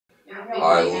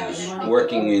I was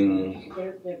working in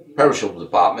perishable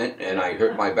department and I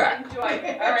hurt my back.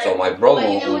 So my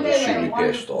brother-in-law owned a shoe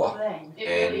repair store,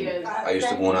 and I used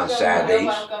to go in on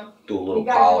Saturdays, do a little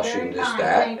polishing, this,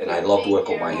 that, and I loved to work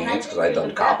with my hands because I'd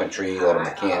done carpentry, auto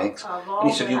mechanics, and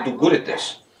he said, "You do good at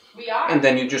this." And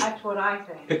then you just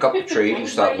pick up the trade, you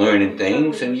start learning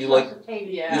things, and you like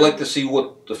to see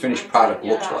what the finished product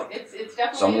looks like.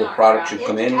 Some of the products you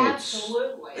come in,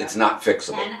 it's not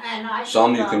fixable.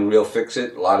 Some you can real fix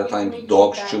it. A lot of times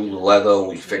dogs chew the leather,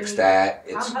 we fix that.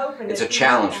 It's a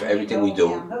challenge for everything we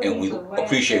do, and we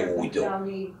appreciate what we do.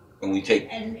 And we take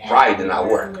pride in our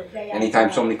work.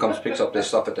 Anytime somebody comes picks up their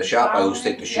stuff at the shop, I always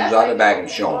take the shoes out of the bag and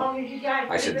show them.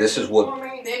 I said, "This is what,"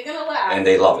 and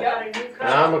they love it.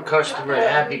 I'm a customer, a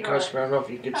happy customer. I don't know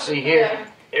if you can see here.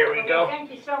 Here we go.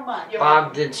 Thank you so much.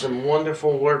 Bob did some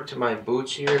wonderful work to my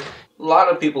boots here. A lot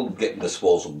of people get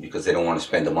disposable because they don't want to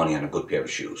spend the money on a good pair of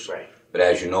shoes. Right. But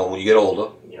as you know, when you get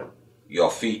older,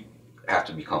 your feet have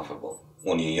to be comfortable.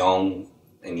 When you're young,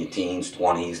 in your teens,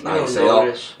 20s, now you say,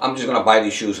 "Oh, I'm just going to buy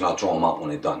these shoes and I'll throw them out when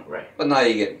they're done." Right. But now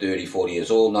you get 30, 40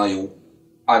 years old, now you're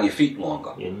on your feet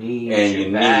longer. Your knees, and your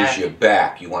knees, your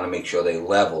back, you want to make sure they're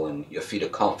level and your feet are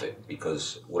comfort,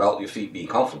 because without your feet being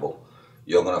comfortable,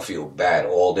 you're going to feel bad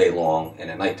all day long, and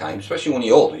at nighttime, especially when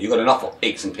you're older, you got enough of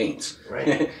aches and pains.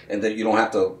 Right. And then you don't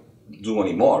have to do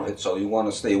any more of it, so you want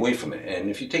to stay away from it. And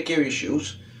if you take care of your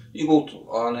shoes, you go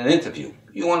on an interview,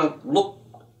 you want to look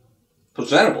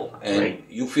presentable, and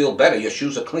you feel better. Your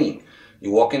shoes are clean.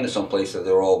 You walk into some place that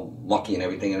they're all mucky and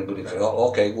everything, and everybody says, "Oh,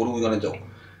 okay, what are we going to do?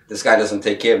 This guy doesn't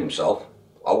take care of himself.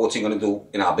 What's he going to do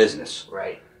in our business?"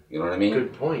 Right. You know what I mean?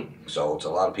 Good point. So it's a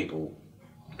lot of people,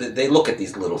 they look at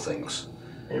these little things.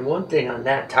 And one thing on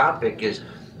that topic is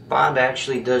Bob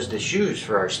actually does the shoes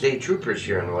for our state troopers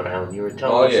here in Rhode Island. You were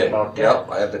telling us about that. Yep,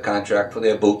 I have the contract for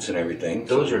their boots and everything.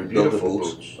 Those are beautiful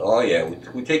boots. Oh yeah,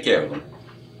 we take care of them.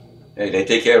 Hey, they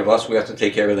take care of us, we have to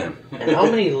take care of them. And how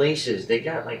many laces? They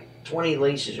got like 20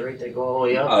 laces, right? They go all the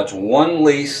way up? It's one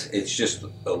lace. It's just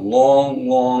a long,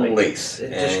 long lace.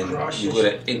 It and just crushes. you got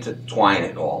to intertwine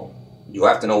it all. You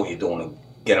have to know what you're doing to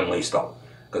get them laced up.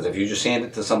 Because if you just hand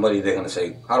it to somebody, they're going to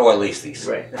say, "How do I lace these?"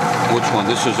 Right. Which one?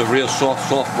 This is a real soft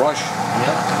brush.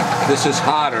 Yep. This is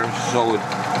harder, so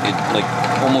it like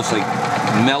almost like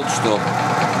melts the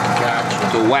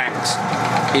wax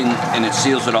in, and it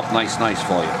seals it up nice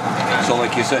for you. So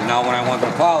like you said, now when I want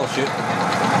to polish it,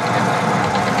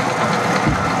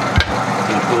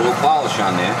 you put a little polish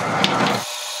on there.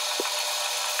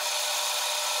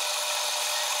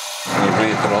 And you bring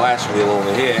it to the last wheel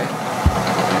over here,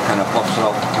 and it kind of puffs it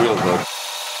out real good.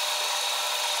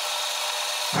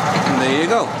 And there you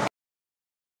go.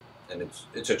 And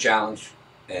it's a challenge,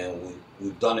 and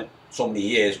we've done it so many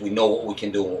years, we know what we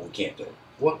can do and what we can't do.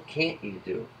 What can't you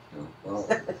do? Well,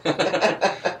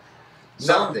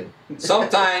 Nothing.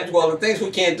 Sometimes, well, the things we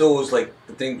can't do is like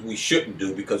the things we shouldn't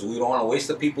do because we don't want to waste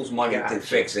the people's money to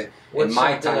fix it. What's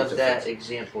my something time of to that fix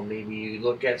it. example? Maybe you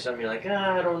look at something, you're like,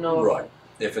 I don't know. Right.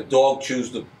 If a dog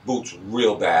chews the boots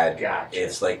real bad,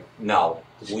 it's like, no,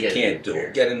 we can't do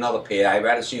it. Get another pair. I'd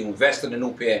rather see you invest in a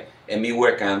new pair and me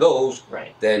work on those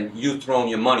than you throwing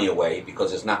your money away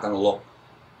because it's not going to look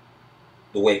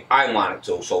the way I want it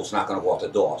to, so it's not going to go out the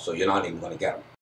door, so you're not even going to get them.